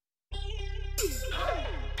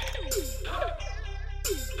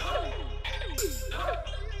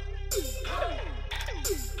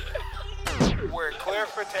We're clear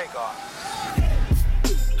for takeoff.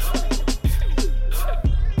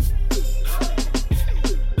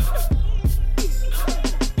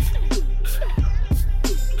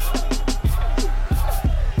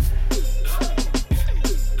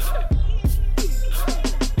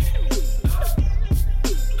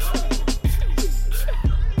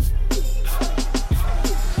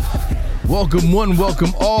 Welcome one,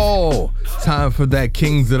 welcome all. Time for that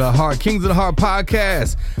Kings of the Heart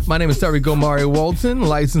podcast. My name is Terry Gomari Walton,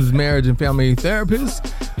 licensed marriage and family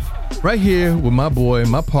therapist. Right here with my boy,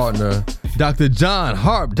 my partner, Dr. John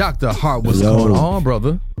Harp. Dr. Harp, what's going on,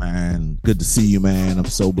 brother? Man, good to see you, man. I'm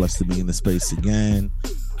so blessed to be in the space again.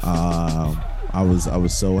 I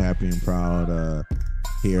was so happy and proud to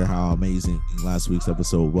hear how amazing last week's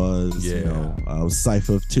episode was. Yeah. You know, I was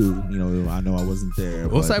Cypher 2. You know, I know I wasn't there.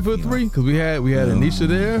 Well, Cypher 3, because we had Anisha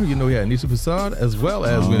there. You know, we had Anisha Prasad as well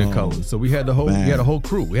as Winnie Cullen. So we had the whole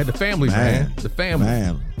crew. We had the family, man. The family.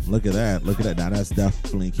 Man, look at that. Now that's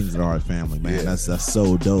definitely Kings of the Heart family, man. Yeah. That's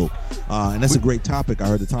so dope. And that's a great topic. I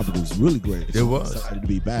heard the topic was really great. It was. I'm excited to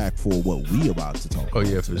be back for what we about to talk about. Oh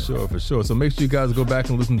yeah, for sure. So make sure you guys go back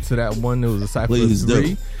and listen to that one. It was a Cypher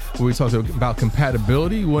 3 where we talked about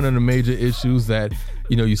compatibility. One of the major issues that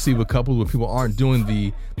you see with couples where people aren't doing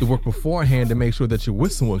the work beforehand to make sure that you're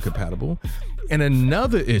with someone compatible. And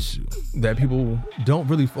another issue that people don't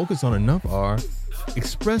really focus on enough are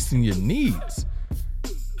expressing your needs.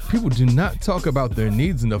 People do not talk about their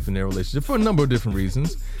needs enough in their relationship for a number of different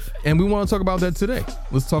reasons. And we want to talk about that today.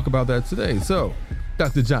 Let's talk about that today. So,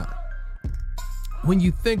 Dr. John, when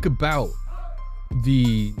you think about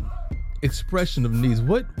the expression of needs,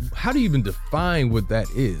 how do you even define what that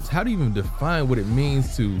is? How do you even define what it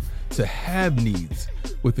means to have needs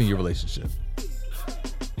within your relationship?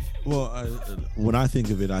 Well, when I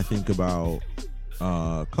think of it, I think about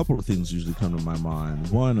a couple of things usually come to my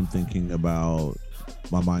mind. One, I'm thinking about,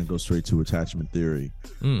 my mind goes straight to attachment theory,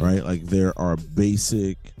 right? Like there are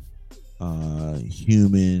basic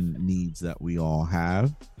human needs that we all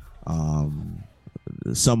have.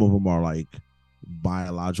 Some of them are like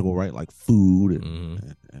biological, right? Like food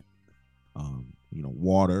and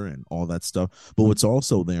water and all that stuff. But what's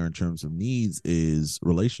also there in terms of needs is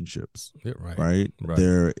relationships. Yeah, right.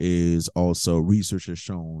 There is also research has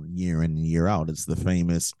shown year in and year out. It's the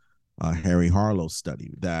famous Harry Harlow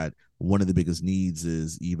study that one of the biggest needs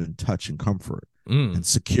is even touch and comfort and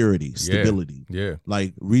security, stability. Yeah.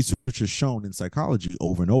 Like research has shown in psychology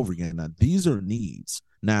over and over again that these are needs.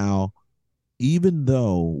 Now, even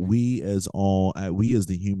though we as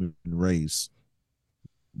the human race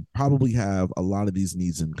probably have a lot of these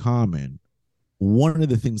needs in common, one of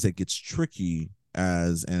the things that gets tricky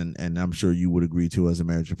and I'm sure you would agree to as a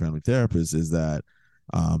marriage and family therapist is that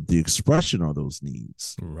the expression of those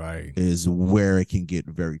needs is where it can get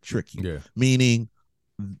very tricky. Yeah. Meaning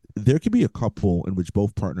there could be a couple in which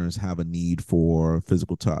both partners have a need for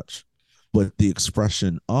physical touch, but the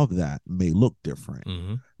expression of that may look different.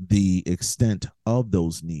 Mm-hmm. The extent of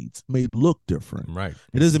those needs may look different. Right.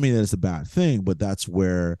 It doesn't mean that it's a bad thing, but that's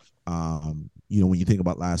where, when you think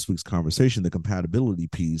about last week's conversation, the compatibility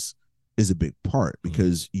piece is a big part,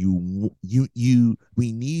 because we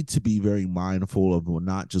need to be very mindful of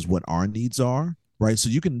not just what our needs are, right? So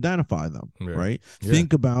you can identify them, right? Yeah.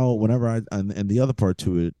 Think about whenever and the other part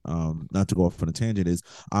to it, not to go off on a tangent, is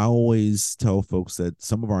I always tell folks that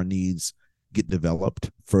some of our needs get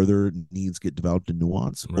developed, further needs get developed in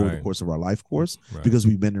nuance over the course of our life course, because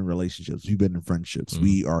we've been in relationships, we've been in friendships,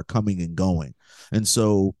 we are coming and going. And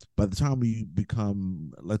so by the time we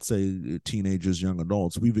become, let's say, teenagers, young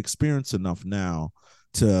adults, we've experienced enough now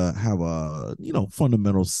to have a,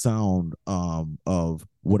 fundamental sound of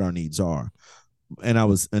what our needs are. And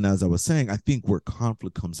as I was saying, I think where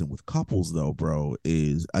conflict comes in with couples though, bro,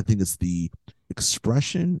 is I think it's the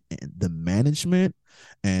expression and the management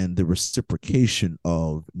and the reciprocation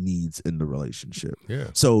of needs in the relationship. Yeah.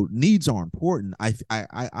 So needs are important.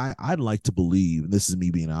 I'd like to believe, and this is me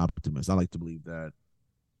being an optimist, I like to believe that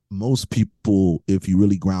most people, if you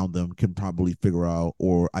really ground them, can probably figure out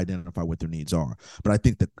or identify what their needs are. But I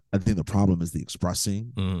think the problem is the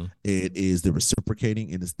expressing, it is the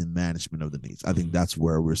reciprocating, and it's the management of the needs. I think that's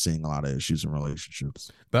where we're seeing a lot of issues in relationships.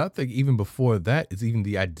 But I think even before that, it's even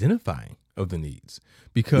the identifying of the needs.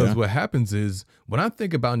 Because what happens is when I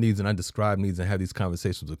think about needs and I describe needs and have these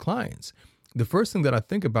conversations with clients, the first thing that I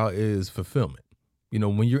think about is fulfillment.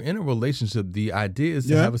 When you're in a relationship, the idea is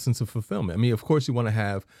to have a sense of fulfillment. I mean, of course, you want to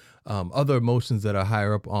have other emotions that are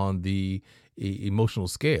higher up on the emotional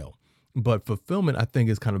scale. But fulfillment, I think,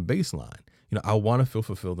 is kind of baseline. I want to feel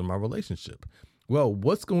fulfilled in my relationship. Well,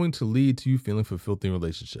 what's going to lead to you feeling fulfilled in your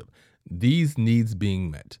relationship? these needs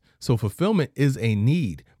being met. So fulfillment is a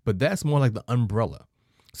need, but that's more like the umbrella.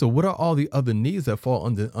 So what are all the other needs that fall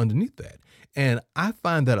underneath that? And I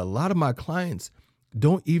find that a lot of my clients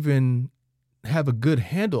don't even have a good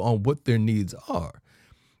handle on what their needs are.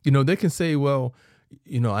 They can say, well,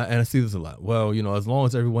 and I see this a lot. Well, as long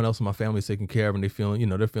as everyone else in my family is taken care of and they're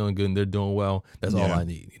feeling good and they're doing well, that's all I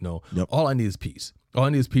need. Yep. All I need is peace. All I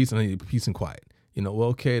need is peace, and I need peace and quiet. Well,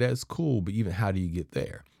 okay, that's cool, but even how do you get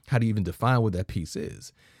there? How do you even define what that peace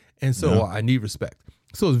is? And so I need respect.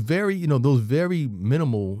 So it's very, those very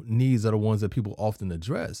minimal needs are the ones that people often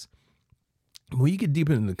address. When you get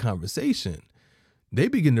deeper into the conversation, they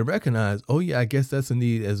begin to recognize, oh yeah, I guess that's a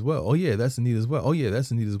need as well. Oh yeah, that's a need as well. Oh yeah, that's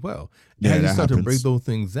a need as well. Yeah, and you start happens. to break those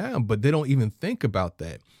things down, but they don't even think about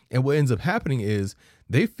that. And what ends up happening is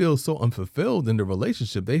they feel so unfulfilled in the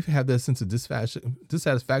relationship. They have that sense of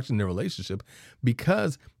dissatisfaction in their relationship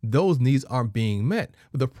because those needs aren't being met.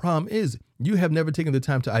 But the problem is you have never taken the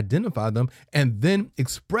time to identify them and then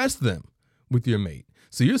express them with your mate.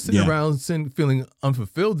 So you're sitting around feeling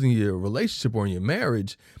unfulfilled in your relationship or in your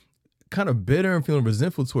marriage, kind of bitter and feeling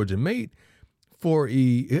resentful towards your mate for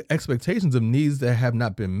expectations of needs that have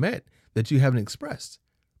not been met that you haven't expressed.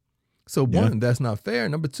 So one, that's not fair.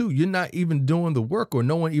 Number two, you're not even doing the work, or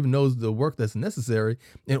no one even knows the work that's necessary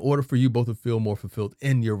in order for you both to feel more fulfilled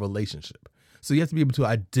in your relationship. So you have to be able to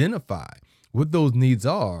identify what those needs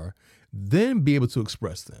are, then be able to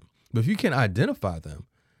express them. But if you can't identify them,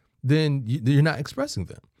 then you're not expressing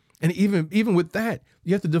them. And even with that,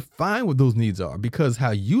 you have to define what those needs are, because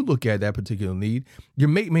how you look at that particular need, your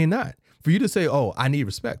mate may not. For you to say, oh, I need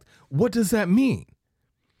respect, what does that mean?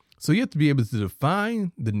 So you have to be able to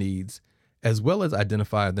define the needs as well as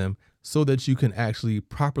identify them so that you can actually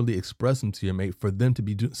properly express them to your mate for them to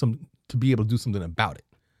be able to do something about it.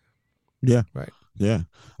 Yeah. Right. Yeah.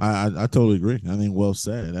 I totally agree. I mean, well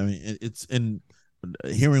said. I mean, it's in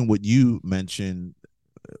hearing what you mentioned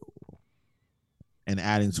and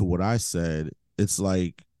adding to what I said, it's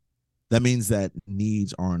like that means that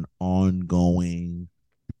needs are an ongoing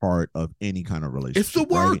part of any kind of relationship. It's the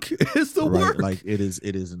work. Right? It's the work. Like it is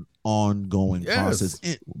an ongoing process,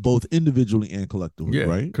 both individually and collectively.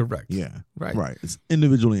 Right. Correct. Yeah. Right. Right. It's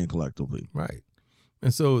individually and collectively. Right.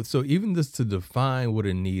 And so even just to define what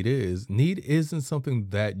a need isn't something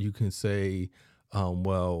that you can say,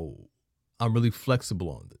 well, I'm really flexible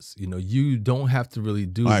on this. You don't have to really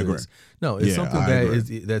do this. Agree. No, it's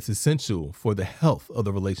something that's essential for the health of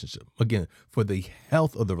the relationship. Again, for the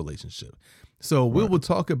health of the relationship. So we will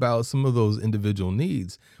talk about some of those individual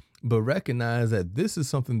needs, but recognize that this is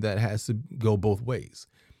something that has to go both ways.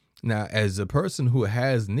 Now, as a person who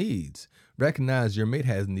has needs, recognize your mate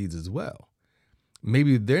has needs as well.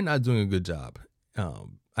 Maybe they're not doing a good job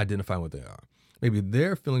identifying what they are. Maybe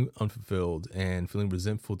they're feeling unfulfilled and feeling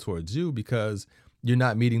resentful towards you because you're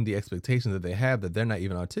not meeting the expectations that they have that they're not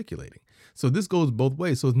even articulating. So this goes both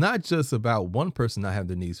ways. So it's not just about one person not having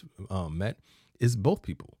their needs met. It's both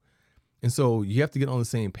people. And so you have to get on the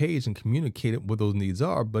same page and communicate what those needs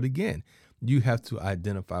are. But again, you have to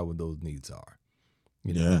identify what those needs are.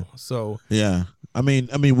 So I mean,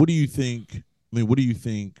 what do you think? What do you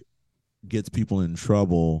think gets people in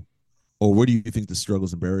trouble, or where do you think the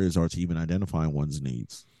struggles and barriers are to even identifying one's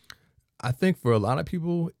needs? I think for a lot of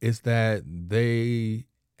people, it's that they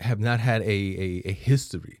have not had a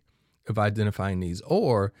history of identifying needs,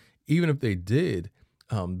 or even if they did,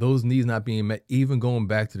 those needs not being met, even going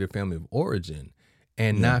back to their family of origin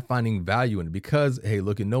and not finding value in it because, hey,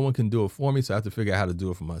 look, no one can do it for me, so I have to figure out how to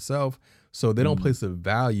do it for myself. So they don't place a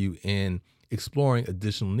value in exploring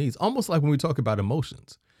additional needs. Almost like when we talk about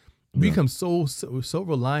emotions, we become so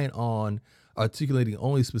reliant on articulating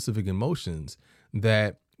only specific emotions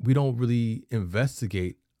that we don't really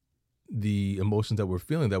investigate the emotions that we're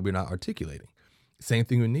feeling that we're not articulating. Same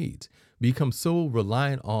thing with needs. Become so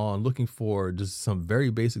reliant on looking for just some very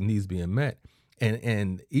basic needs being met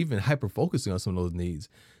and even hyper-focusing on some of those needs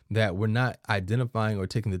that we're not identifying or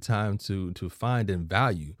taking the time to find and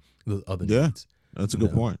value those other needs. That's a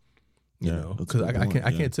good point. Because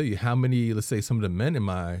I can't tell you how many, let's say some of the men in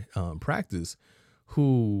my practice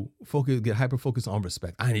who get hyper-focused on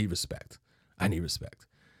respect. I need respect.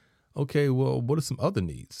 Okay, well, what are some other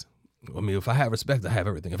needs? I mean, if I have respect, I have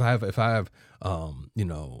everything. If I have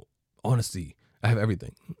honesty, I have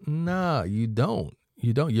everything. Nah, you don't.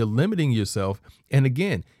 You're limiting yourself. And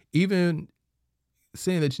again, even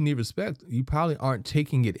saying that you need respect, you probably aren't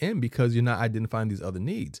taking it in because you're not identifying these other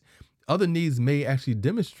needs. Other needs may actually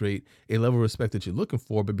demonstrate a level of respect that you're looking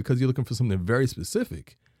for, but because you're looking for something very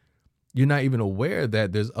specific, you're not even aware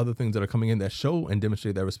that there's other things that are coming in that show and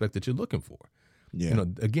demonstrate that respect that you're looking for.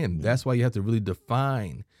 Again, that's why you have to really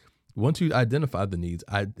define Once you identify the needs,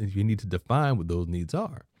 you need to define what those needs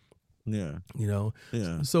are. Yeah. You know?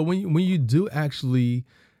 Yeah. So when you do actually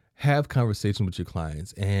have conversation with your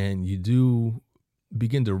clients and you do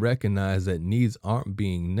begin to recognize that needs aren't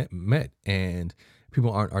being met and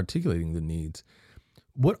people aren't articulating the needs,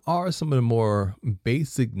 what are some of the more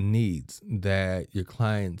basic needs that your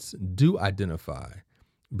clients do identify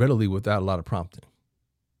readily without a lot of prompting?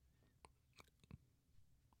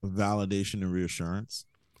 Validation and reassurance.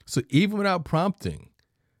 So even without prompting,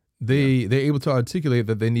 they're able to articulate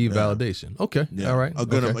that they need validation. Okay. Yeah. All right. A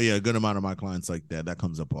good amount of my clients like that. That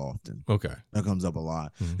comes up often. Okay. That comes up a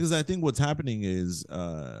lot. Because I think what's happening is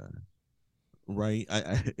right.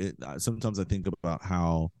 Sometimes I think about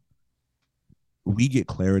how we get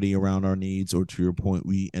clarity around our needs, or to your point,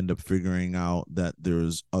 we end up figuring out that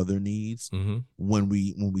there's other needs when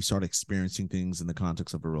we start experiencing things in the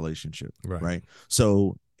context of a relationship. Right.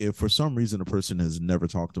 So if for some reason a person has never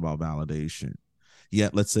talked about validation,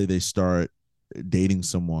 yet let's say they start dating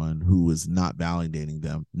someone who is not validating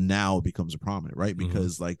them, now it becomes prominent, right?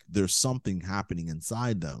 Because like there's something happening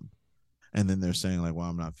inside them, and then they're saying like, well,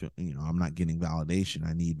 I'm not getting validation.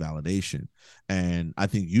 I need validation. And I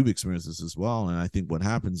think you've experienced this as well. And I think what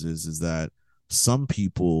happens is that some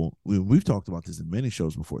people, we've talked about this in many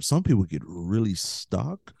shows before, some people get really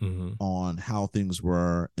stuck on how things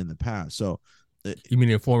were in the past. So you mean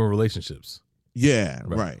in former relationships? Yeah,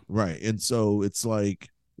 right. And so it's like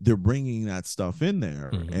they're bringing that stuff in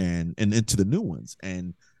there and into the new ones.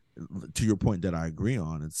 And to your point that I agree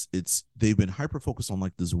on, it's they've been hyper focused on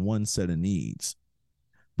like this one set of needs.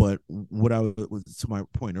 But what I was, to my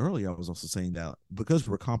point earlier, I was also saying that because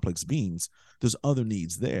we're complex beings, there's other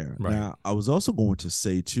needs there. Right. Now, I was also going to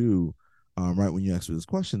say too, right when you asked me this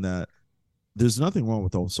question, that there's nothing wrong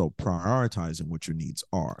with also prioritizing what your needs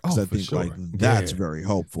are, because I think like that's very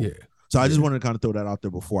helpful. Yeah. So I just wanted to kind of throw that out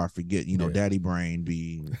there before I forget, daddy brain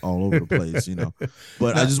be all over the place,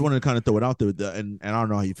 but I just wanted to kind of throw it out there. And I don't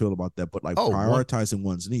know how you feel about that, but like prioritizing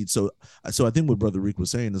one's needs. So I think what Brother Rick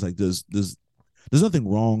was saying is like, there's nothing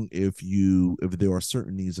wrong if there are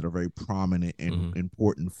certain needs that are very prominent and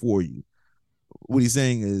important for you. What he's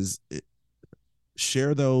saying is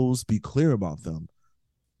share those, be clear about them.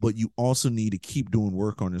 But you also need to keep doing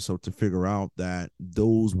work on yourself to figure out that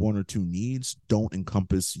those one or two needs don't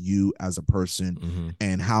encompass you as a person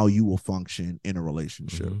and how you will function in a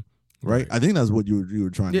relationship. Right? I think that's what you were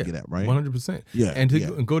trying to get at, right? 100%. Yeah. And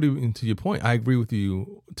to go into your point, I agree with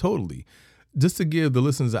you totally. Just to give the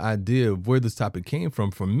listeners an idea of where this topic came from,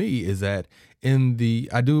 for me, is that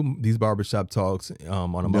I do these barbershop talks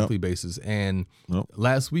on a monthly basis. And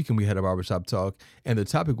last weekend we had a barbershop talk, and the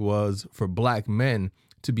topic was for Black men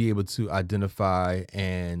to be able to identify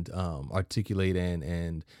and articulate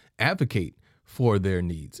and advocate for their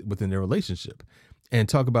needs within their relationship, and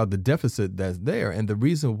talk about the deficit that's there. And the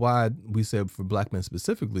reason why we said for Black men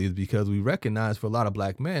specifically is because we recognize for a lot of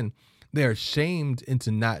Black men, they're shamed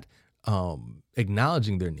into not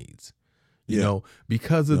acknowledging their needs. You know,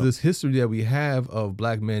 because of this history that we have of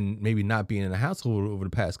Black men maybe not being in a household over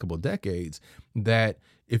the past couple of decades, that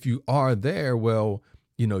if you are there, well,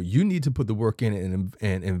 you need to put the work in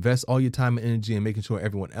and invest all your time and energy in making sure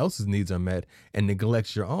everyone else's needs are met and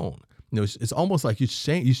neglect your own. It's almost like you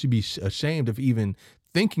should be ashamed of even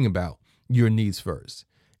thinking about your needs first.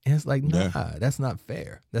 And it's like, nah, that's not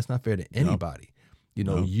fair. That's not fair to anybody.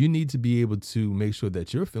 You need to be able to make sure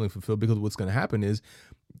that you're feeling fulfilled, because what's going to happen is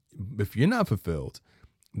if you're not fulfilled,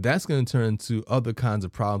 that's going to turn to other kinds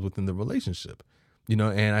of problems within the relationship.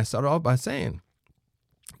 And I started off by saying,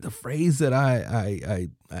 the phrase that I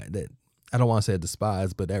don't want to say I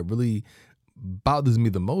despise, but that really bothers me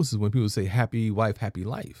the most is when people say happy wife, happy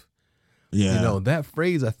life. Yeah. That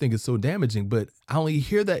phrase I think is so damaging, but I only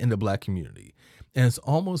hear that in the Black community. And it's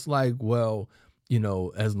almost like, well,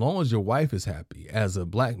 as long as your wife is happy, as a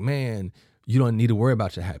Black man, you don't need to worry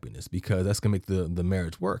about your happiness because that's going to make the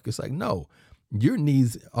marriage work. It's like, no, your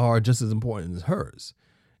needs are just as important as hers.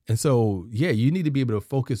 And so, you need to be able to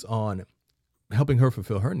focus on helping her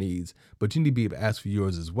fulfill her needs, but you need to be able to ask for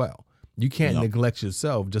yours as well. You can't neglect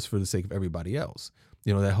yourself just for the sake of everybody else.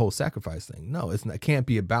 That whole sacrifice thing. No, it can't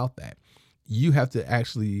be about that. You have to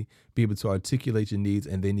actually be able to articulate your needs,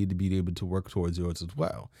 and they need to be able to work towards yours as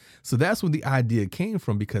well. So that's where the idea came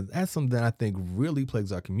from, because that's something that I think really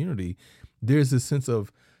plagues our community. There's this sense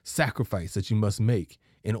of sacrifice that you must make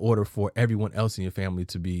in order for everyone else in your family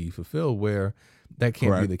to be fulfilled, where that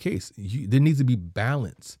can't be the case. There needs to be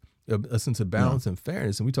balance. A sense of balance and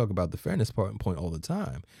fairness. And we talk about the fairness point all the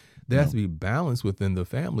time. There has to be balance within the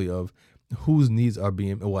family of whose needs are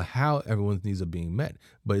how everyone's needs are being met.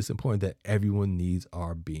 But it's important that everyone's needs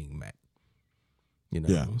are being met.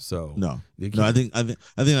 Yeah. So no, I think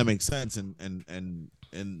that makes sense, and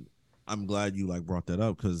I'm glad you like brought that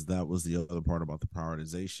up, because that was the other part about the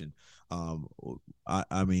prioritization.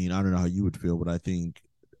 I mean, I don't know how you would feel, but I think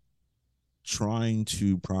trying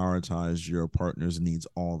to prioritize your partner's needs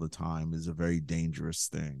all the time is a very dangerous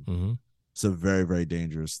thing. Mm-hmm. It's a very, very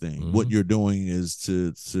dangerous thing. Mm-hmm. What you're doing is,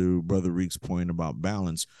 to Brother Reek's point about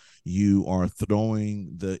balance, you are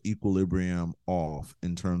throwing the equilibrium off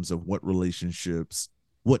in terms of what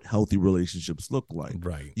healthy relationships look like.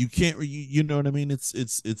 Right. You can't, you know what I mean? It's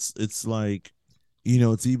like,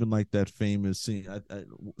 it's even like that famous scene.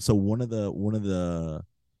 So one of the,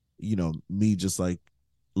 me just like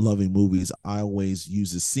loving movies, I always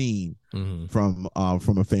use a scene mm-hmm. from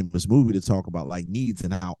a famous movie to talk about like needs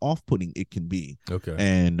and how off-putting it can be. Okay.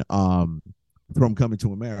 And from Coming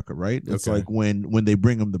to America, right? It's okay. like when they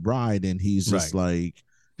bring him the bride, and he's just like,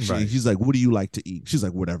 he's like, what do you like to eat? She's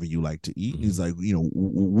like, whatever you like to eat. Mm-hmm. He's like,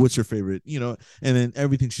 what's your favorite, and then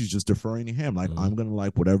everything, she's just deferring to him, like, mm-hmm. I'm gonna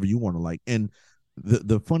like whatever you want to like. And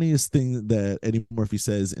the funniest thing that Eddie Murphy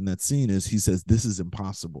says in that scene is, he says, this is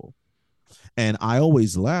impossible. And I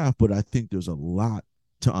always laugh, but I think there's a lot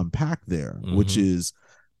to unpack there, mm-hmm. which is,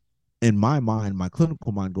 in my mind, my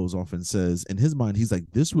clinical mind goes off and says, in his mind, he's like,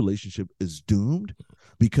 this relationship is doomed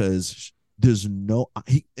because there's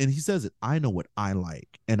he says it, I know what I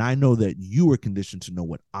like, and I know that you are conditioned to know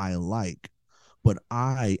what I like. But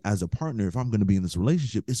I, as a partner, if I'm going to be in this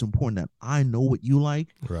relationship, it's important that I know what you like,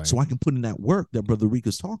 right, so I can put in that work that Brother Reek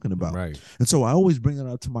is talking about. Right. And so I always bring it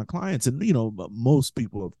up to my clients. And, most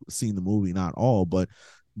people have seen the movie, not all, but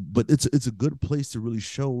it's a good place to really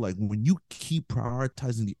show, like, when you keep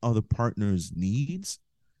prioritizing the other partner's needs,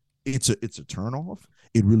 it's a turnoff.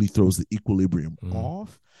 It really throws the equilibrium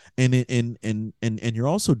off. And you're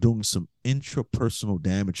also doing some intrapersonal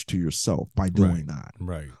damage to yourself by doing that.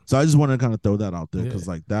 Right. So I just want to kind of throw that out there, because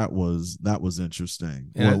like that was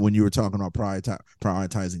interesting. When you were talking about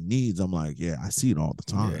prioritizing needs, I'm like, yeah, I see it all the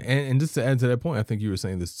time. Yeah. And just to add to that point, I think you were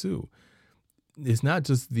saying this too. It's not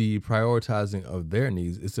just the prioritizing of their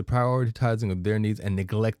needs; it's the prioritizing of their needs and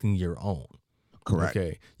neglecting your own. Correct.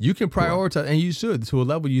 Okay. You can prioritize, and you should, to a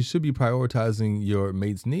level, you should be prioritizing your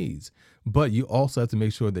mate's needs, but you also have to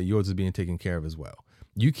make sure that yours is being taken care of as well.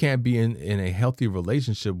 You can't be in a healthy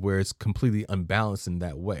relationship where it's completely unbalanced in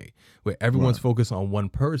that way, where everyone's focused on one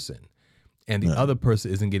person and the other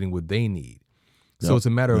person isn't getting what they need. So it's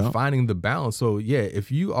a matter of finding the balance. So yeah,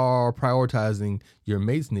 if you are prioritizing your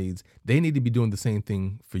mate's needs, they need to be doing the same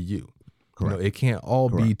thing for you. Correct. It can't all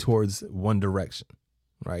be towards one direction.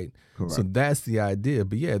 Right. Correct. So that's the idea.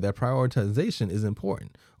 But yeah, that prioritization is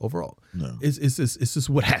important overall. No. It's just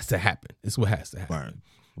what has to happen. It's what has to happen.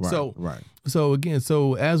 Right. So again,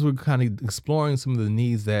 as we're kind of exploring some of the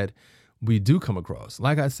needs that we do come across,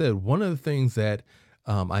 like I said, one of the things that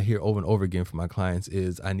I hear over and over again from my clients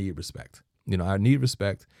is, I need respect. I need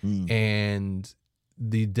respect. And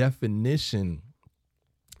the definition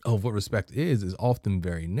of what respect is often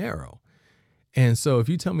very narrow. And so if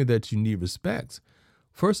you tell me that you need respect,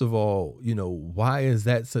 first of all, why is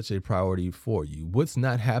that such a priority for you? What's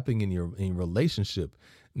not happening in your relationship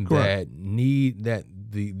that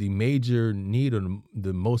the major need, or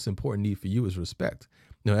the most important need for you is respect?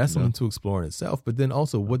 That's something to explore in itself. But then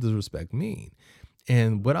also, what does respect mean?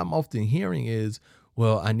 And what I'm often hearing is,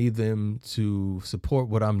 well, I need them to support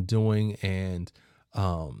what I'm doing and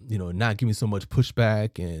not give me so much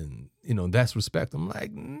pushback, and that's respect. I'm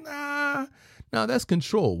like, nah. Now that's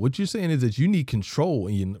control. What you're saying is that you need control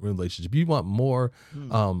in your relationship. You want more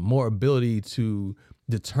ability to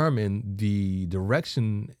determine the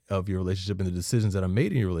direction of your relationship and the decisions that are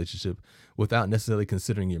made in your relationship without necessarily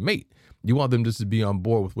considering your mate. You want them just to be on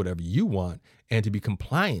board with whatever you want and to be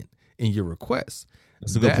compliant in your requests.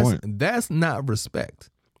 That's a good point. That's not respect.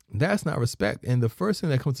 That's not respect. And the first thing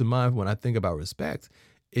that comes to mind when I think about respect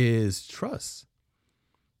is trust.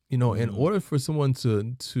 In order for someone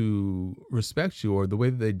to respect you, or the way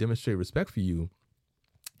that they demonstrate respect for you,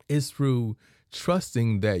 is through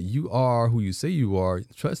trusting that you are who you say you are,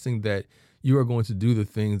 trusting that you are going to do the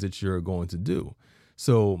things that you're going to do.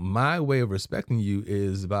 So my way of respecting you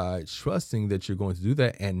is by trusting that you're going to do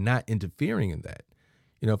that and not interfering in that.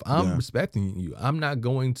 If I'm respecting you, I'm not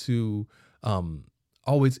going to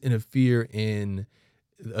always interfere in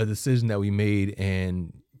a decision that we made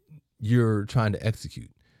and you're trying to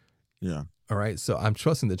execute. Yeah. All right. So I'm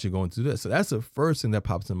trusting that you're going to do this. So that's the first thing that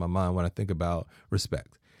pops in my mind when I think about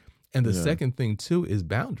respect. And the second thing too is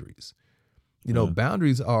boundaries.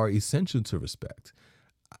 Boundaries are essential to respect.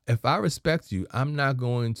 If I respect you, I'm not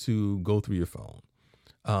going to go through your phone.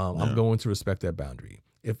 I'm going to respect that boundary.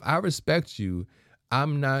 If I respect you,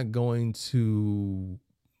 I'm not going to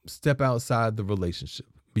step outside the relationship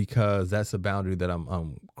because that's a boundary that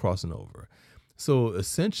I'm crossing over. So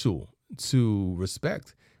essential to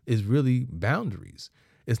respect is really boundaries.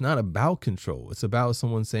 It's not about control. It's about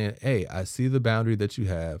someone saying, "Hey, I see the boundary that you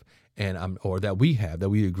have or that we have, that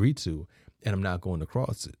we agree to, and I'm not going to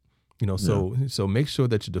cross it." So make sure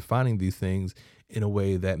that you're defining these things in a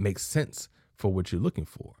way that makes sense for what you're looking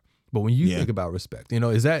for. But when you think about respect,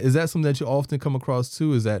 is that something that you often come across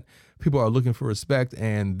too? Is that people are looking for respect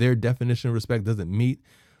and their definition of respect doesn't meet,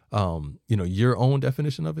 your own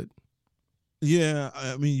definition of it? Yeah,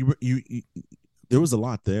 I mean, you there was a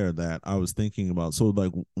lot there that I was thinking about. So,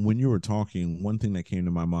 like when you were talking, one thing that came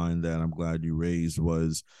to my mind that I'm glad you raised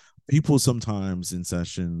was people sometimes in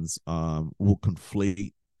sessions will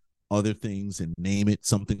conflate other things and name it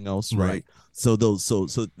something else, right? So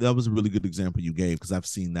that was a really good example you gave, because I've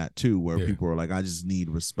seen that too, where people are like, I just need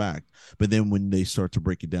respect, but then when they start to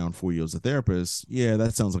break it down for you as a therapist,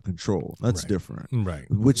 that sounds like control. That's different, right?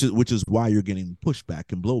 Which is why you're getting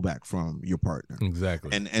pushback and blowback from your partner,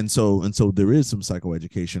 exactly. And so there is some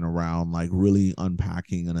psychoeducation around like really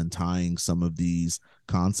unpacking and untying some of these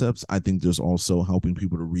concepts. I think there's also helping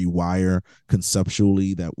people to rewire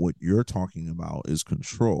conceptually that what you're talking about is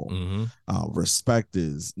control. Respect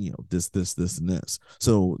is, this and this.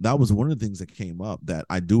 So that was one of the things that came up that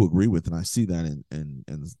I do agree with, and I see that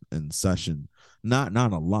in session. Not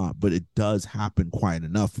a lot, but it does happen quite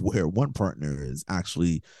enough where one partner is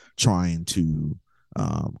actually trying to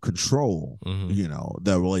control,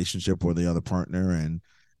 the relationship or the other partner,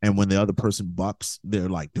 and when the other person bucks, they're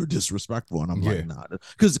disrespectful, and I'm like, nah,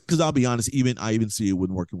 because I'll be honest, I even see it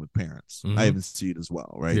when working with parents. I even see it as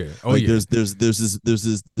well, right? There's this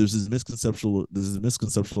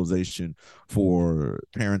misconceptualization for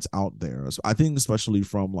parents out there. So I think especially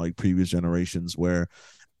from like previous generations where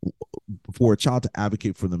for a child to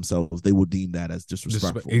advocate for themselves, they will deem that as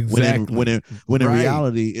disrespectful. Exactly. When in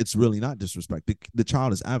reality, it's really not disrespect. The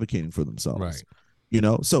child is advocating for themselves. Right.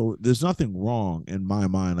 So there's nothing wrong in my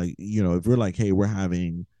mind. Like, if we're like, hey, we're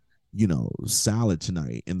having, salad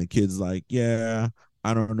tonight, and the kid's like, yeah,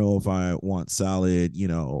 I don't know if I want salad.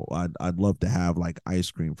 I'd love to have like ice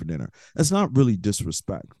cream for dinner. That's not really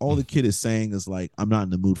disrespect. All the kid is saying is like, I'm not in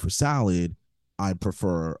the mood for salad. I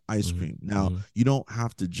prefer ice cream. Now, you don't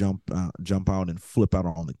have to jump out and flip out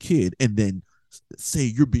on the kid and then say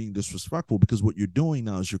you're being disrespectful, because what you're doing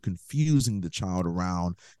now is you're confusing the child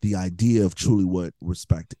around the idea of truly what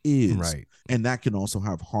respect is. Right. And that can also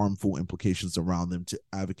have harmful implications around them to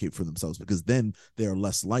advocate for themselves, because then they're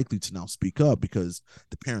less likely to now speak up, because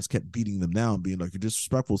the parents kept beating them down, being like, you're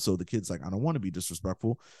disrespectful. So the kid's like, I don't want to be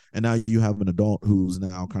disrespectful. And now you have an adult who's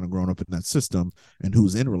now kind of grown up in that system and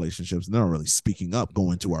who's in relationships, and they're not really speaking up.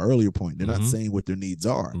 Going to our earlier point, they're not saying what their needs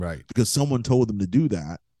are, right? Because someone told them to do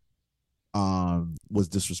that. Was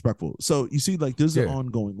disrespectful. So you see, like, there's an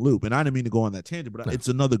ongoing loop, and I didn't mean to go on that tangent, but it's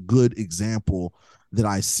another good example that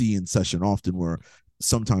I see in session often, where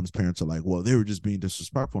sometimes parents are like, well, they were just being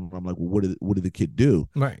disrespectful, and I'm like, well, what did the kid do?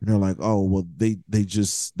 Right. And they're like, oh, well, they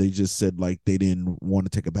just said like they didn't want to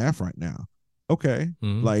take a bath right now. Okay.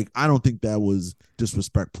 Like, I don't think that was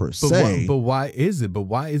disrespect per se. But why is it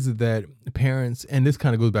that parents, and this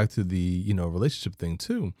kind of goes back to the relationship thing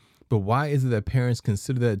too, but why is it that parents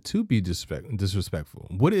consider that to be disrespectful?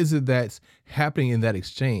 What is it that's happening in that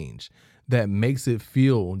exchange that makes it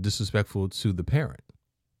feel disrespectful to the parent?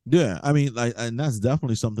 Yeah, I mean, and that's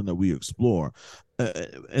definitely something that we explore,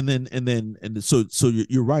 and so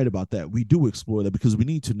you're right about that. We do explore that because we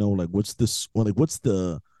need to know, like, what's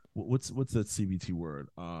that CBT word?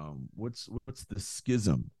 What's the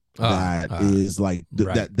schism that is like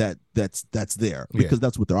that's there, because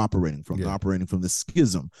that's what they're operating from. They're operating from the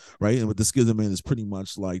schism, right? And what the schism is pretty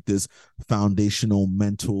much like this foundational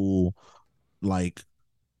mental, like,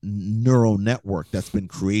 neural network that's been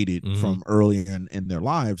created from earlier in their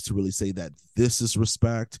lives to really say that this is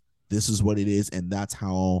respect, this is what it is, and that's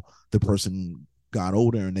how the person got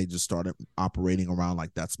older, and they just started operating around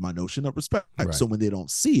like, that's my notion of respect. Right. So when they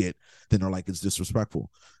don't see it, then they're like, it's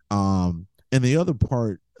disrespectful. And the other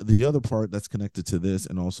part that's connected to this,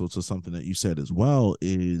 and also to something that you said as well,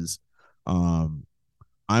 is I'm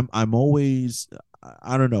always,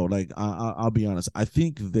 I don't know, like, I'll be honest, I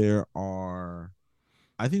think there's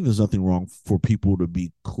nothing wrong for people to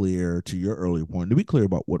be clear, to your earlier point, to be clear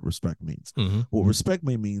about what respect means. What respect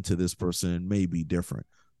may mean to this person may be different.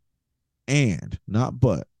 And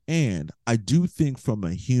And I do think from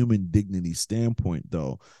a human dignity standpoint,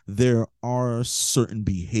 though, there are certain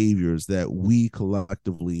behaviors that we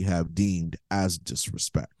collectively have deemed as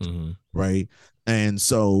disrespect, right? And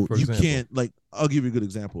so you can't, like, I'll give you a good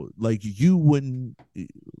example. Like,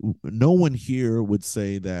 no one here would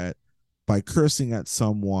say that by cursing at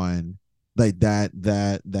someone, like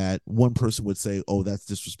that one person would say, oh, that's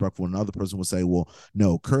disrespectful, and another person would say, well,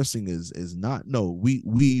 no, cursing is not. No,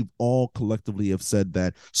 we all collectively have said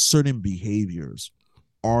that certain behaviors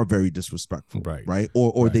are very disrespectful, right?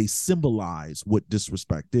 Or they symbolize what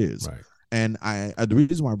disrespect is. And the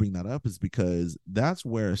reason why I bring that up is because that's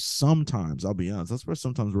where sometimes, I'll be honest, that's where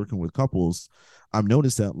sometimes working with couples, I've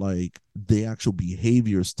noticed that, like, the actual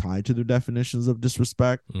behaviors tied to their definitions of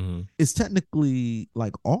disrespect is technically,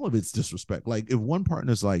 like, all of it's disrespect. Like, if one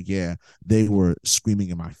partner's like, yeah, they were screaming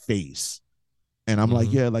in my face, and I'm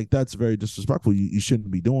like, yeah, like, that's very disrespectful. You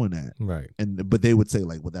shouldn't be doing that. But they would say,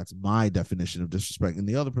 like, well, that's my definition of disrespect. And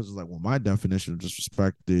the other person's like, well, my definition of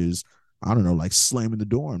disrespect is, I don't know, like slamming the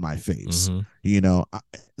door in my face,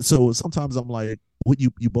 so sometimes I'm like, what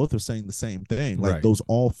you both are saying the same thing, like those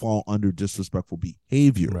all fall under disrespectful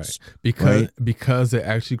behaviors, because they're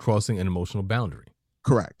actually crossing an emotional boundary.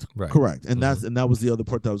 Correct. And that was the other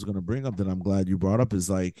part that I was going to bring up that I'm glad you brought up, is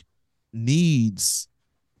like needs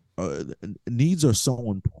are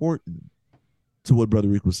so important to what Brother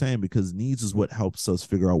Rick was saying, because needs is what helps us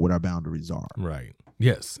figure out what our boundaries are.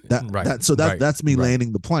 Yes. That's me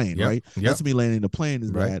landing the plane, right? That's me landing the plane,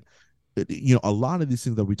 is that, a lot of these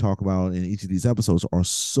things that we talk about in each of these episodes are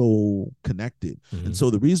so connected. And so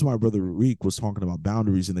the reason why Brother Rick was talking about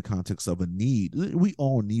boundaries in the context of a need, we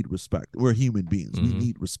all need respect. We're human beings. We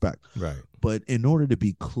need respect. But in order to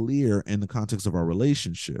be clear in the context of our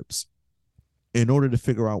relationships, in order to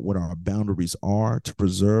figure out what our boundaries are to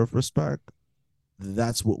preserve respect,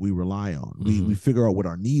 that's what we rely on. We figure out what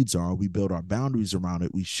our needs are. We build our boundaries around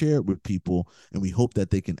it. We share it with people, and we hope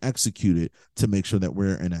that they can execute it to make sure that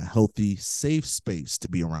we're in a healthy, safe space to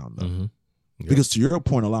be around them. Because to your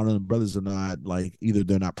point, a lot of them brothers are not, like, either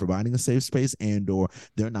they're not providing a safe space, and or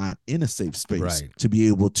they're not in a safe space to be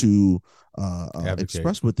able to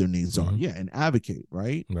express what their needs are, and advocate,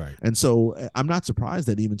 right? And so I'm not surprised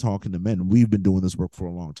that even talking to men, we've been doing this work for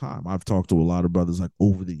a long time. I've talked to a lot of brothers, like,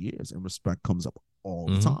 over the years, and respect comes up all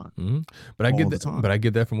the time. But I get that. But I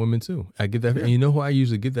get that from women too. I get that, and you know who I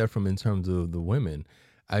usually get that from in terms of the women?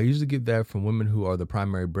 I usually get that from women who are the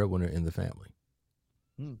primary breadwinner in the family.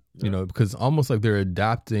 Because almost like they're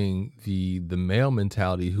adopting the male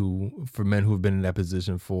mentality for men who have been in that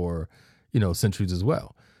position for, centuries as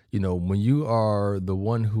well. When you are the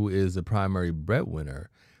one who is the primary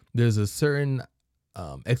breadwinner, there's a certain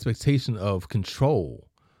expectation of control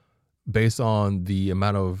based on the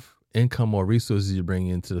amount of income or resources you bring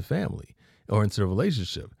into the family or into the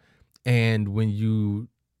relationship. And when you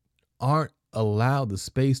aren't allowed the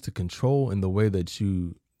space to control in the way that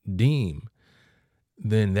you deem,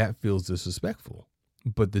 then that feels disrespectful.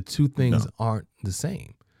 But the two things aren't the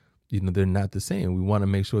same. They're not the same. We want to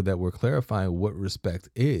make sure that we're clarifying what respect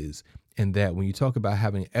is, and that when you talk about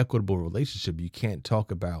having an equitable relationship, you can't talk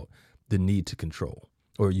about the need to control,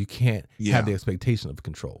 or you can't have the expectation of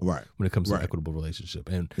control when it comes to an equitable relationship.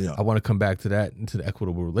 And I want to come back to that, to the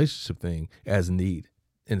equitable relationship thing as a need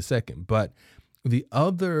in a second. But the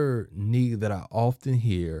other need that I often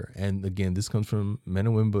hear, and again, this comes from men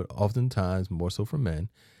and women, but oftentimes more so from men,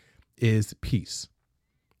 is peace.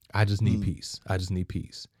 I just need peace. I just need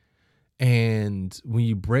peace. And when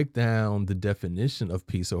you break down the definition of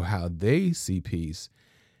peace, or how they see peace,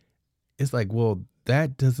 it's like, well,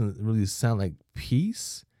 that doesn't really sound like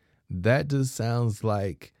peace. That just sounds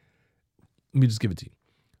like, let me just give it to you.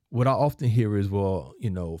 What I often hear is, well,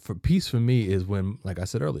 for peace for me is when, like I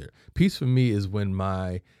said earlier, peace for me is when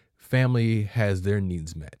my family has their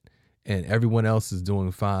needs met and everyone else is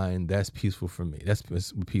doing fine. That's peaceful for me. That's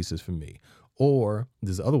what peace is for me. Or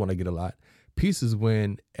this other one I get a lot. Peace is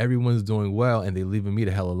when everyone's doing well and they're leaving me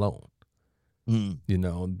the hell alone.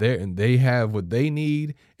 They have what they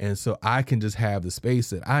need, and so I can just have the space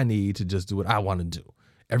that I need to just do what I want to do.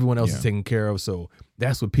 Everyone else is taken care of, so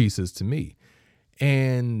that's what peace is to me.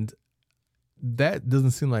 And that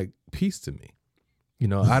doesn't seem like peace to me.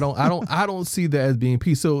 I don't see that as being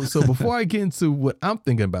peace. So before I get into what I'm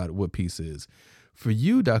thinking about what peace is, for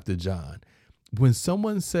you, Dr. John, when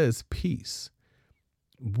someone says peace,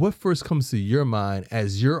 what first comes to your mind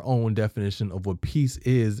as your own definition of what peace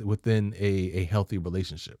is within a healthy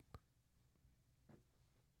relationship?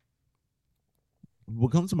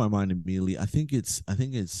 What comes to my mind immediately, I think it's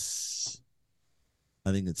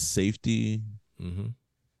safety.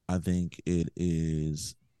 I think it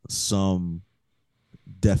is some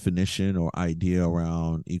definition or idea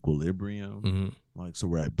around equilibrium. Mm-hmm. Like, so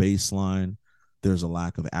we're at baseline. There's a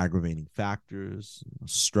lack of aggravating factors,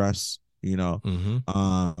 stress,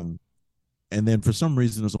 Mm-hmm. And then for some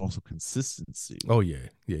reason there's also consistency. Oh yeah,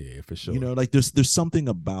 for sure. Like there's something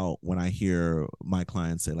about when I hear my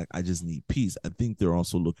clients say like, I just need peace, I think they're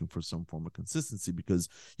also looking for some form of consistency, because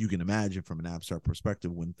you can imagine from an abstract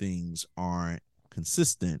perspective, when things aren't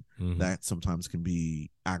consistent, Mm-hmm. that sometimes can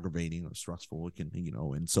be aggravating or stressful. It can,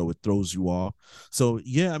 and so it throws you off. So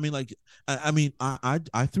yeah, I mean, like,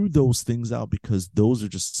 I threw those things out because those are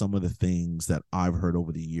just some of the things that I've heard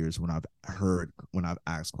over the years when I've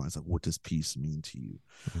asked clients like, what does peace mean to you?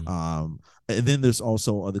 Mm-hmm. And then there's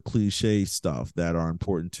also other cliche stuff that are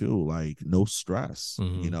important too, like no stress.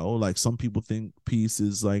 Mm-hmm. Like some people think peace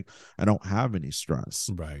is like, I don't have any stress.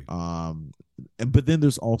 Right. But then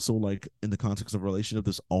there's also, like, in the context of a relationship,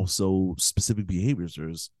 there's also specific behaviors.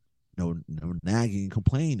 There's no nagging,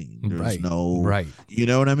 complaining. There's no, right. You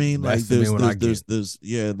know what I mean? That's like there's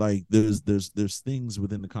things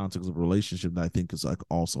within the context of a relationship that I think is like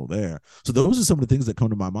also there. So those are some of the things that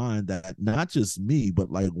come to my mind, that not just me,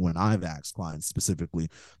 but like when I've asked clients specifically,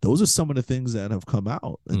 those are some of the things that have come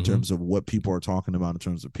out in Mm-hmm. terms of what people are talking about in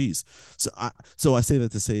terms of peace. So I say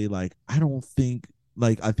that to say, like, I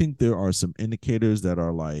think there are some indicators that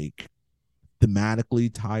are like thematically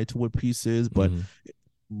tied to what peace is, but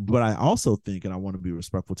Mm-hmm. I also think, and I want to be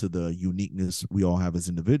respectful to the uniqueness we all have as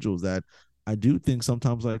individuals, that I do think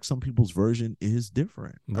sometimes like some people's version is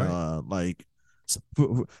different. Right.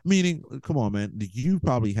 Meaning, come on, man, you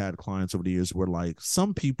probably had clients over the years where like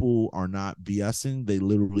some people are not BSing. They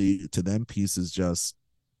literally, to them, peace is just,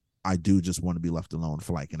 I do just want to be left alone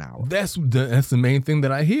for like an hour. That's the main thing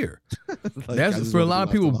that I hear. Like, that's for a lot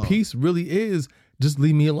of people. Alone. Peace really is just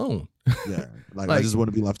leave me alone. Yeah, like I just want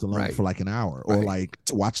to be left alone right. for like an hour, or like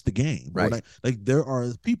to watch the game. Right. Or like there are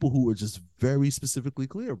people who are just very specifically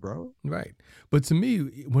clear, bro. Right. But to me,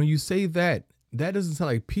 when you say that, that doesn't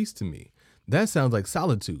sound like peace to me. That sounds like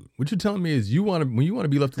solitude. What you're telling me is when you want to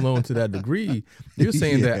be left alone to that degree, you're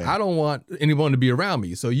saying that I don't want anyone to be around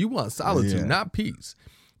me. So you want solitude, not peace.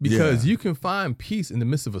 Because you can find peace in the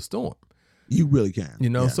midst of a storm. You really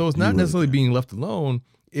can. So it's not necessarily being left alone.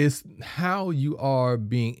 It's how you are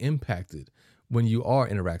being impacted when you are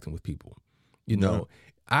interacting with people.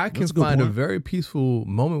 I can find a very peaceful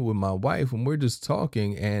moment with my wife when we're just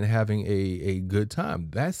talking and having a good time.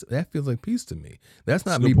 That feels like peace to me. That's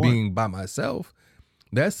not me being by myself.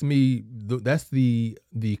 That's me. That's the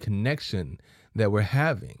connection that we're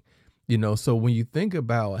having. So when you think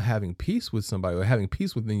about having peace with somebody or having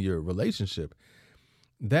peace within your relationship,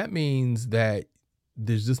 that means that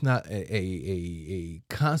there's just not a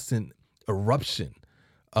constant eruption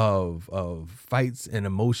of fights and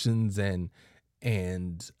emotions and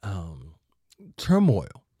turmoil.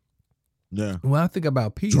 Yeah. When I think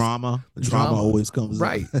about peace, drama always comes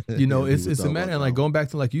right. It's a matter of like going back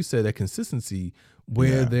to, like you said, that consistency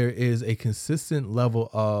where there is a consistent level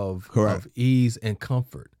of ease and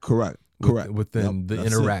comfort. Correct. Within the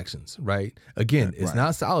interactions, right? Again, it's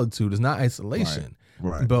not solitude, it's not isolation.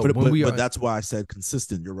 Right. But that's why I said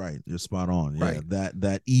consistent. You're right. You're spot on. Yeah. Right.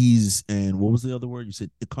 That ease, and what was the other word you said?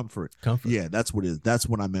 Comfort. Yeah, that's what it is. That's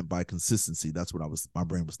what I meant by consistency. That's what my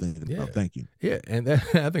brain was thinking about. Thank you. Yeah, and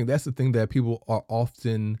I think that's the thing that people are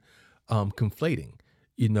often conflating.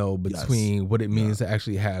 Between what it means to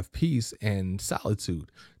actually have peace and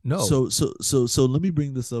solitude. No. So let me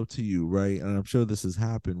bring this up to you, right? And I'm sure this has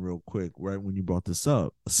happened real quick, right? When you brought this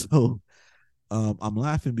up. So I'm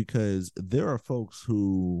laughing because there are folks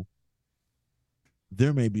who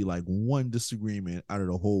there may be like one disagreement out of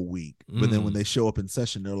the whole week, but then when they show up in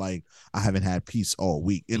session, they're like, I haven't had peace all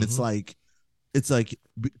week. And it's like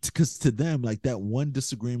because to them, like that one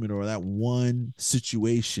disagreement or that one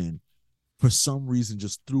situation for some reason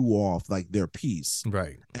just threw off like their peace.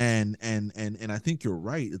 Right. And I think you're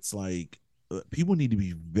right. It's like people need to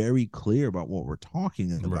be very clear about what we're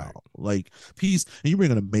talking about. Right. Like peace, and you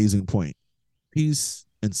bring an amazing point. Peace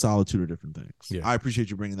and solitude are different things. Yeah. I appreciate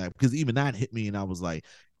you bringing that, because even that hit me and I was like,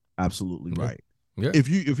 absolutely right. Yeah. If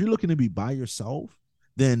you're looking to be by yourself,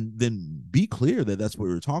 then be clear that that's what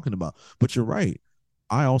we're talking about. But you're right.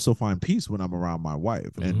 I also find peace when I'm around my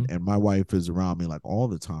wife, and my wife is around me like all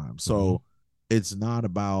the time. So it's not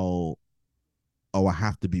about, oh, I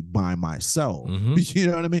have to be by myself. You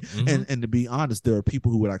know what I mean? And to be honest, there are people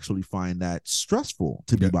who would actually find that stressful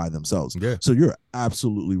to be by themselves. Yeah. So you're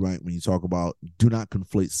absolutely right when you talk about do not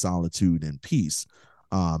conflate solitude and peace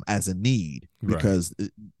as a need, because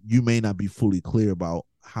you may not be fully clear about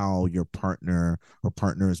how your partner or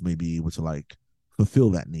partners may be able to like fulfill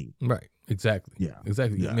that need. Right. Exactly. Yeah.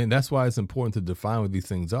 Exactly. Yeah. I mean, that's why it's important to define what these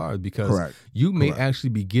things are, because Correct. you may Correct. actually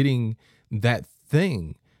be getting that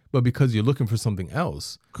thing, but because you're looking for something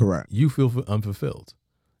else, Correct. you feel unfulfilled.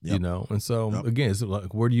 Yep. You know, and so Yep. again, it's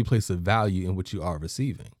like, where do you place the value in what you are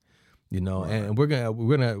receiving? You know, Right. and we're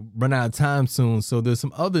gonna run out of time soon. So there's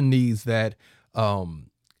some other needs that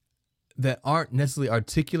that aren't necessarily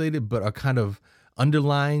articulated, but are kind of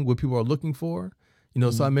underlying what people are looking for. You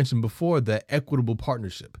know, so I mentioned before that equitable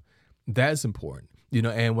partnership. That's important. You know,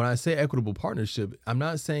 and when I say equitable partnership, I'm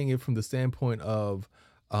not saying it from the standpoint of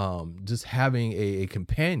just having a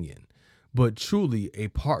companion, but truly a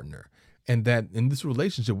partner. And that in this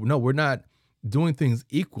relationship, no, we're not doing things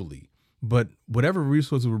equally, but whatever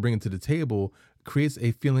resources we're bringing to the table creates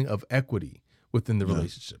a feeling of equity within the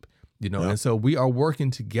relationship. You know, and so we are working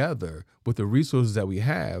together with the resources that we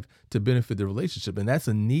have to benefit the relationship. And that's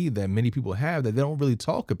a need that many people have that they don't really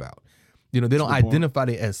talk about. You know, they don't identify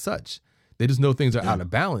it as such. They just know things are out of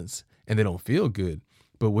balance and they don't feel good.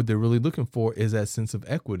 But what they're really looking for is that sense of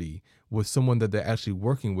equity with someone that they're actually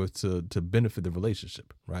working with to benefit the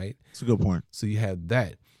relationship, right? That's a good point. So you have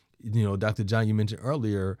that. You know, Dr. John, you mentioned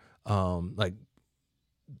earlier, like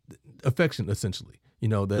affection, essentially. You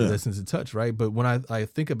know, that sense of touch, right? But when I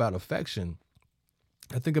think about affection,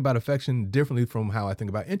 I think about affection differently from how I think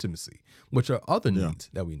about intimacy, which are other needs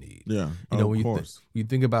that we need. Yeah, you know, when you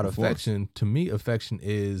think about affection, to me, affection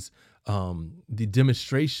is the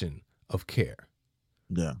demonstration of care.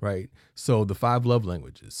 Yeah. Right. So the 5 love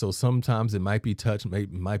languages. So sometimes it might be touch,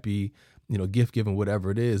 might be, you know, gift giving, whatever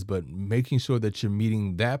it is, but making sure that you're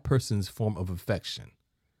meeting that person's form of affection.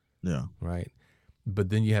 Yeah. Right. But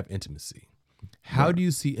then you have intimacy. How do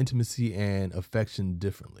you see intimacy and affection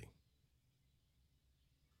differently?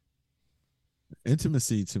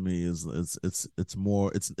 Intimacy to me is it's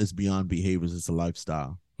more it's beyond behaviors. It's a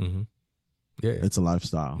lifestyle. Mm-hmm. Yeah, it's a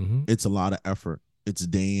lifestyle. Mm-hmm. It's a lot of effort. It's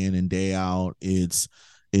day in and day out. It's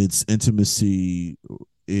intimacy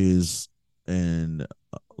is and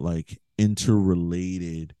like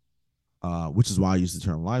interrelated, which is why I use the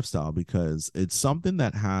term lifestyle, because it's something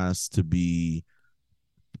that has to be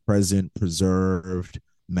present, preserved,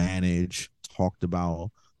 managed, talked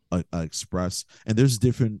about, expressed. And there's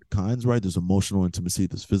different kinds, right? There's emotional intimacy,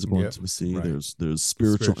 there's physical intimacy, there's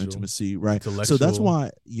spiritual intimacy, right? So that's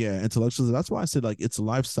why, intellectual. That's why I said like it's a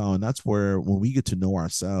lifestyle, and that's where when we get to know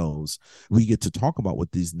ourselves, we get to talk about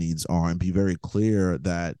what these needs are and be very clear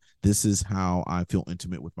that this is how I feel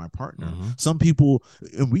intimate with my partner. Mm-hmm. Some people,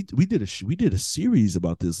 and we did a series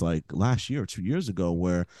about this like last year or 2 years ago,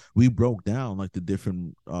 where we broke down like the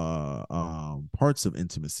different parts of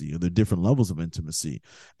intimacy or the different levels of intimacy.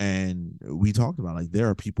 And we talked about like there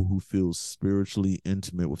are people who feel spiritually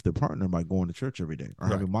intimate with their partner by going to church every day or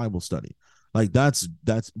having Bible study. Like that's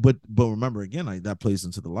but remember again, like that plays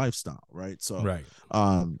into the lifestyle, right? So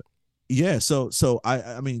so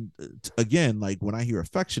I mean again, like when I hear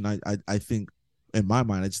affection, I think in my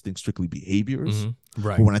mind I just think strictly behaviors. Mm-hmm.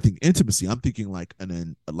 Right. But when I think intimacy, I'm thinking like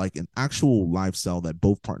an actual lifestyle that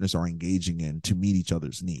both partners are engaging in to meet each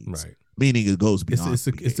other's needs. Right. Meaning it goes beyond.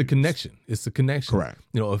 It's a connection. It's a connection. Correct.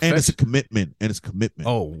 You know, and it's a commitment.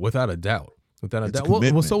 Oh, without a doubt. Without a doubt.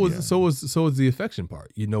 Well, so is the affection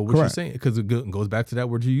part. You know what you're saying, because it goes back to that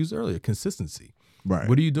word you used earlier, consistency. Right.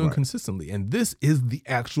 What are you doing consistently? And this is the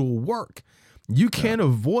actual work. You can't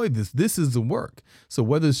avoid this. This is the work. So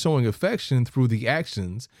whether it's showing affection through the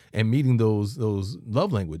actions and meeting those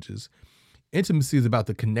love languages, intimacy is about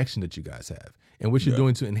the connection that you guys have and what you're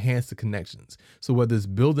doing to enhance the connections. So whether it's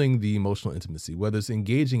building the emotional intimacy, whether it's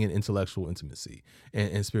engaging in intellectual intimacy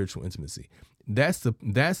and spiritual intimacy, that's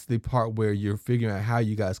the part where you're figuring out how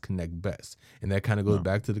you guys connect best. And that kind of goes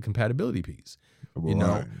back to the compatibility piece. You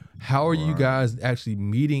know, how are you guys actually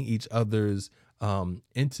meeting each other's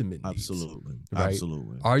intimate needs? Absolutely. Right?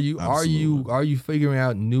 Absolutely. Are you figuring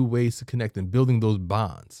out new ways to connect and building those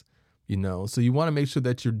bonds? You know, so you want to make sure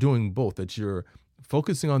that you're doing both, that you're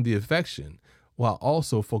focusing on the affection while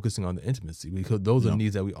also focusing on the intimacy, because those are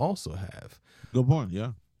needs that we also have. Good point.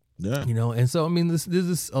 Yeah. Yeah. You know, and so, I mean,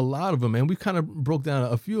 there's a lot of them, and we kind of broke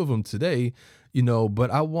down a few of them today, you know,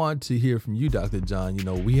 but I want to hear from you, Dr. John. You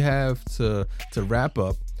know, we have to wrap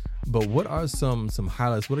up, but what are some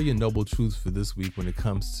highlights? What are your noble truths for this week when it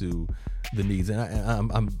comes to the needs?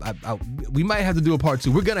 And we might have to do a part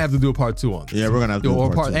 2. We're gonna have to do a part 2 on this. Yeah, we're gonna have to do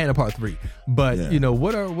a part 2 and a part 3. But you know,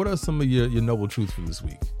 what are some of your noble truths for this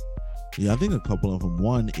week? Yeah, I think a couple of them.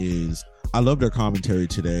 One is I loved our commentary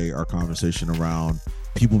today, our conversation around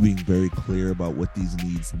people being very clear about what these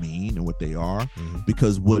needs mean and what they are,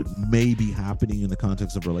 because what may be happening in the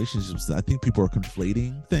context of relationships, I think people are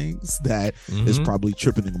conflating things that is probably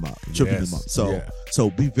tripping them up. So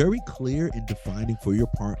be very clear in defining for your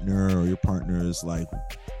partner or your partners like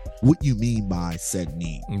what you mean by said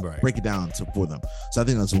need. Right. Break it down for them. So I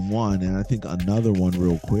think that's one. And I think another one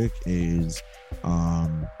real quick is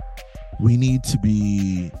we need to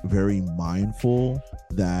be very mindful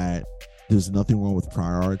that there's nothing wrong with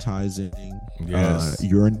prioritizing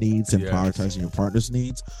your needs and prioritizing your partner's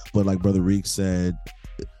needs. But like Brother Reek said,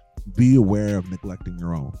 be aware of neglecting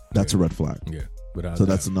your own. That's a red flag. Yeah. So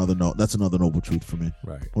that's another noble truth for me.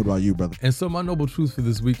 Right. What about you, brother? And so my noble truth for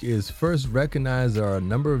this week is first recognize there are a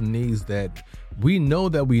number of needs that we know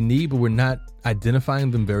that we need, but we're not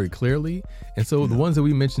identifying them very clearly. And so the ones that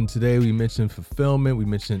we mentioned today, we mentioned fulfillment, we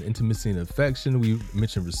mentioned intimacy and affection, we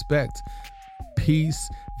mentioned respect, peace,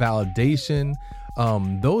 validation.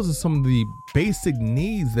 Those are some of the basic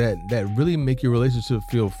needs that really make your relationship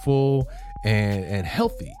feel full and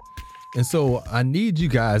healthy. And so I need you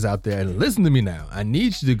guys out there, and listen to me now. I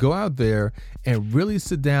need you to go out there and really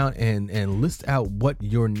sit down and list out what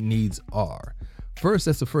your needs are. First,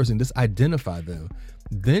 that's the first thing. Just identify them.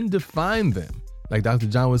 Then define them. Like Dr.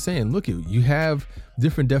 John was saying, look, you have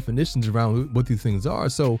different definitions around what these things are.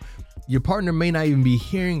 So your partner may not even be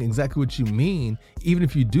hearing exactly what you mean, even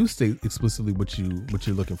if you do state explicitly what you're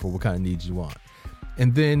looking for, what kind of needs you want.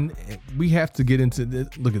 And then we have to get into this.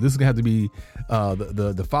 Look, this is gonna have to be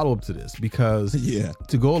the follow up to this, because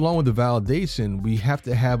to go along with the validation, we have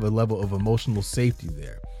to have a level of emotional safety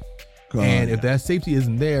there. If that safety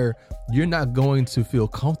isn't there, you're not going to feel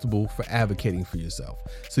comfortable for advocating for yourself.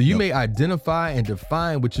 So you may identify and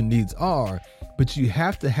define what your needs are, but you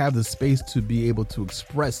have to have the space to be able to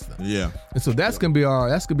express them. Yeah. And so that's gonna be our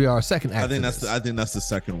second act. I think that's the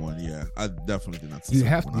second one. Yeah. I definitely think that's the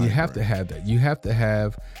second one. You have to have that. You have to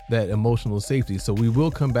have that emotional safety. So we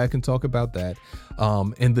will come back and talk about that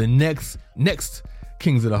in the next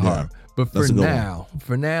Kings of the Heart. But for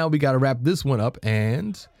now, we gotta wrap this one up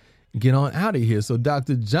and get on out of here. So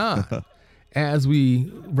Dr. John, as we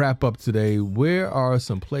wrap up today, where are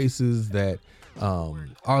some places that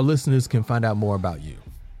our listeners can find out more about you?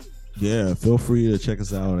 Yeah, feel free to check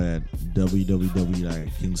us out at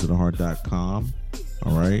www.kingsoftheheart.com.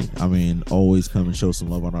 All right. I mean, always come and show some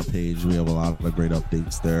love on our page. We have a lot of great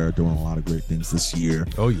updates there, doing a lot of great things this year.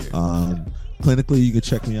 Oh, yeah. Clinically, you can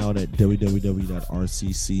check me out at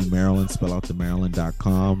www.rccmaryland, spell out the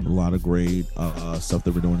Maryland.com. A lot of great stuff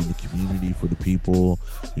that we're doing in the community for the people.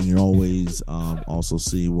 You can always also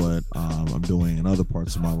see what I'm doing in other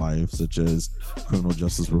parts of my life, such as criminal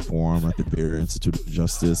justice reform at the Beer Institute of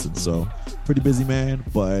Justice. And so, pretty busy, man,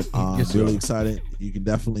 but really excited. You can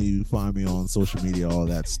definitely find me on social media, all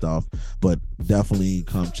that stuff, but definitely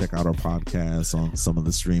come check out our podcast on some of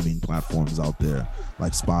the streaming platforms out there,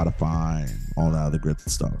 like Spotify and all that other great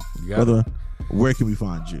stuff. Brother, where can we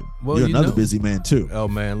find you? Well, you're another busy man too. Oh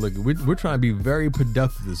man, look, we're trying to be very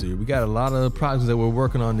productive this year. We got a lot of projects that we're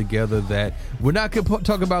working on together that we're not going to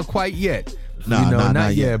talk about quite yet.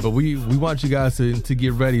 Not yet. But we want you guys to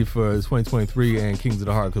get ready for 2023 and Kings of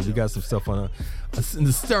the Heart, because we got some stuff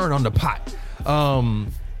stirring on the pot.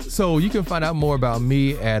 So you can find out more about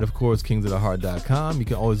me at, of course, kingsoftheheart.com. You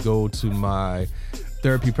can always go to my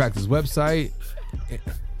therapy practice website.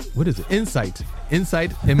 What is it?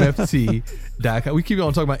 InsightMFT.com. We keep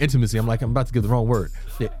on talking about intimacy. I'm about to give the wrong word.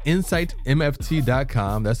 Yeah,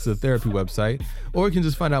 InsightMFT.com. That's the therapy website. Or you can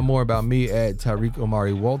just find out more about me at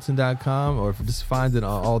TariqOmariWalton.com, or just find it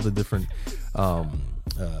on all the different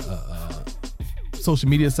social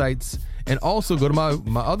media sites. And also go to my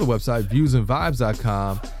other website,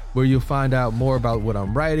 viewsandvibes.com, where you'll find out more about what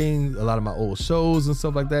I'm writing, a lot of my old shows and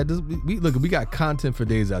stuff like that. We got content for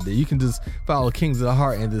days out there. You can just follow Kings of the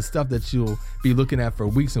Heart and the stuff that you'll be looking at for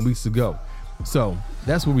weeks and weeks to go. So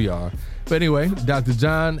that's where we are. But anyway, Dr.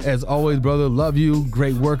 John, as always, brother, love you.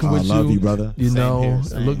 Great working with you. Love you, brother.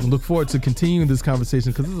 Look forward to continuing this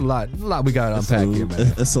conversation, because there's a lot we got to unpack here,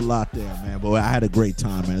 man. It's a lot there, man. But I had a great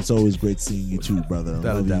time, man. It's always great seeing you too, brother.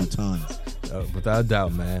 Love you tons. Without a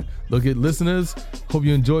doubt, man. Look, at listeners, hope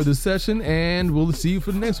you enjoyed this session, and we'll see you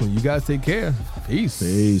for the next one. You guys take care.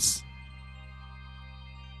 Peace.